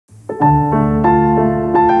I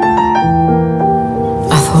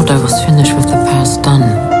thought I was finished with the past, done.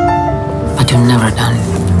 But you're never done.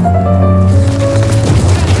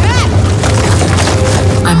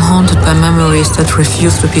 I'm haunted by memories that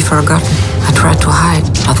refuse to be forgotten. I try to hide,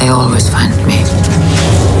 but they always find me.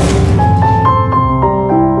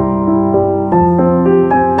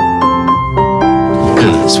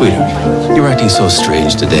 Sweetheart, you're acting so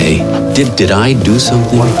strange today. Did I do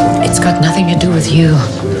something? It's got nothing to do with you.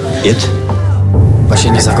 It? Bo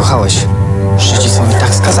się nie zakochałeś. Życi są i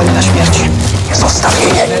tak skazani na śmierć.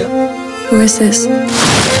 Zostawienie. Who is this?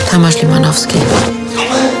 Tomasz Limanowski.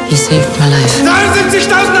 He saved my life.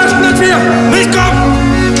 73.804! Willkommen!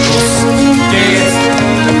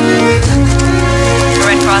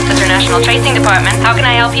 Red Cross International Tracing Department. How can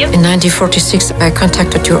I help you? In 1946, I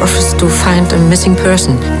contacted your office to find a missing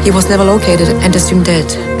person. He was never located and assumed dead.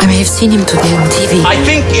 I may have seen him today on TV. I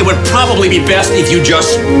think it would probably be best if you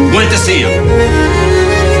just went to see him.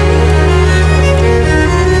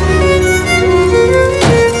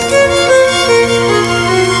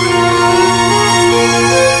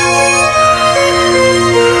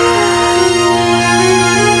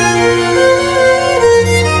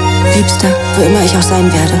 Liebster, wo immer ich auch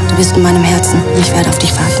sein werde, du bist in meinem Herzen und ich werde auf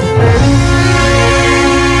dich warten.